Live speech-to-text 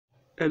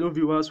Hello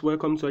viewers,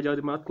 welcome to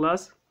JAMB math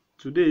class.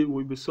 Today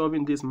we'll be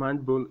solving this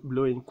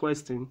mind-blowing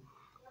question.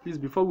 Please,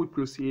 before we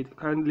proceed,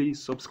 kindly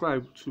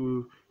subscribe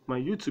to my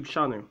YouTube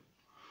channel.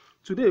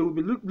 Today we'll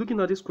be looking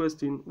at this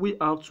question. We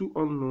have two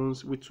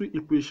unknowns with two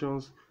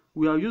equations.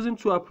 We are using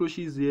two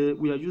approaches here.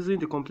 We are using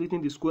the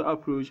completing the square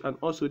approach and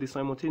also the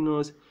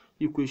simultaneous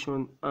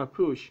equation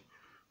approach.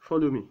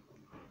 Follow me.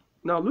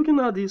 Now, looking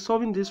at this,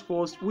 solving this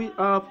first, we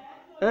have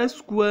x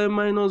squared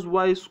minus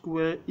y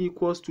squared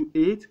equals to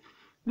 8.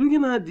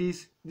 Looking at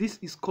this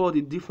is called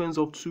the difference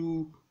of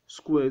two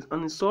squares.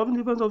 And in solving the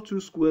difference of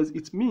two squares,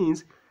 it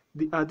means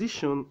the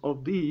addition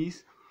of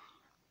these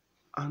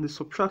and the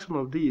subtraction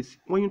of this.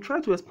 When you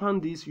try to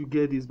expand this, you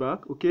get this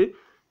back, okay?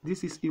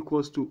 This is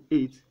equals to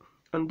 8.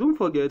 And don't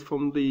forget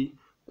from the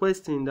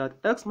question that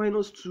x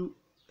minus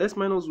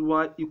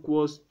y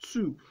equals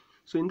 2.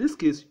 So in this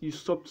case, you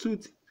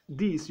substitute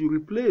this, you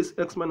replace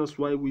x minus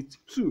y with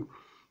 2.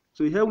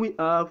 So here we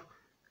have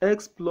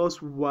x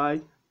plus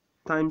y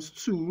times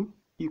 2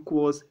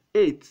 equals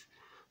 8.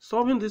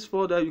 Solving this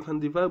further, you can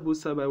divide both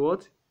sides by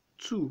what?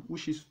 2,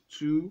 which is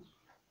 2,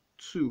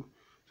 2.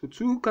 So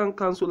 2 can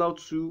cancel out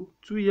 2.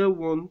 2 here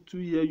 1, 2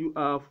 here you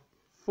have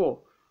 4.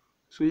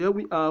 So here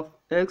we have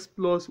x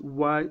plus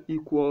y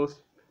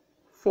equals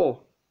 4.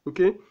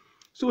 Okay?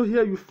 So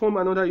here you form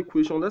another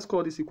equation. Let's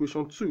call this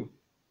equation 2.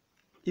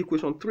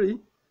 Equation 3.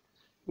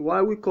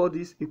 Why we call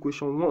this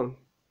equation 1.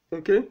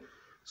 Okay?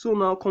 So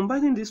now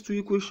combining these two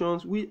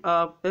equations, we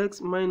have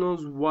x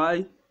minus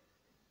y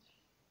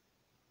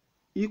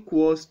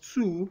equals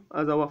 2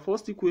 as our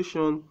first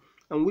equation,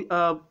 and we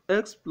have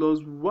x plus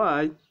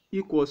y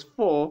equals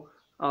 4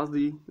 as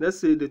the, let's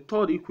say, the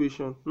third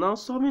equation. Now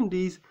solving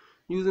these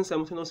using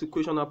simultaneous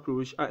equation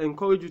approach, I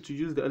encourage you to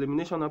use the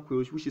elimination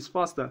approach, which is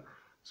faster.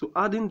 So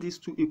adding these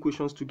two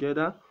equations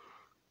together,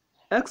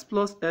 x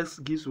plus x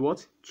gives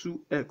what?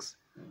 2x.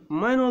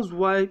 Minus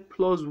y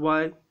plus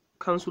y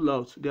cancel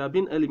out, they are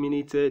being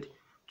eliminated.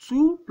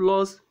 2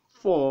 plus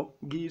 4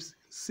 gives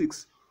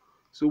 6.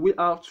 So we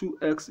have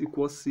 2x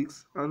equals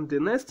 6, and the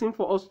next thing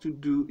for us to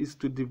do is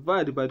to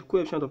divide by the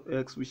coefficient of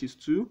x, which is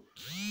 2,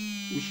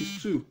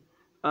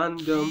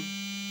 and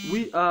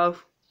we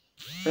have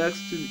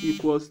x to be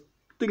equals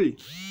 3.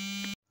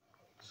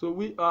 So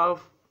we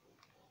have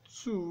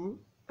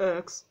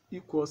 2x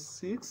equals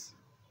 6,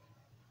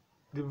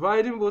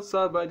 dividing both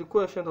sides by the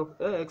coefficient of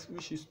x,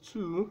 which is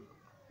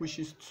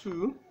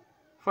 2.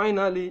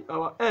 Finally,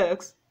 our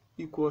x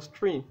equals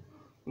 3.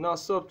 Now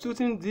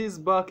substituting this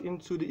back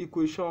into the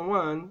equation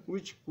 1,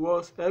 which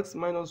was x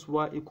minus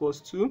y equals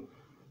 2.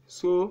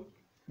 So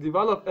the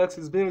value of x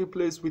is being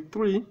replaced with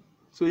 3.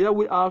 So here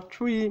we have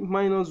 3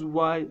 minus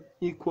y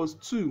equals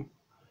 2.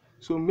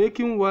 So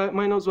making y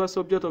minus y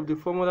subject of the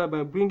formula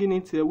by bringing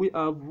it here, we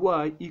have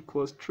y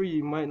equals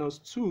 3 minus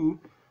 2.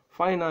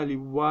 Finally,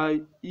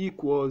 y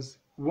equals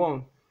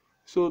 1.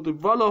 So the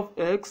value of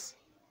x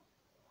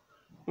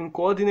in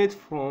coordinate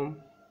form,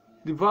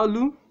 the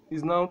value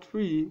is now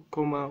 3,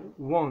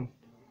 1.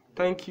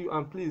 Thank you,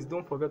 and please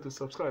don't forget to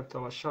subscribe to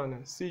our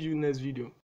channel. See you next video.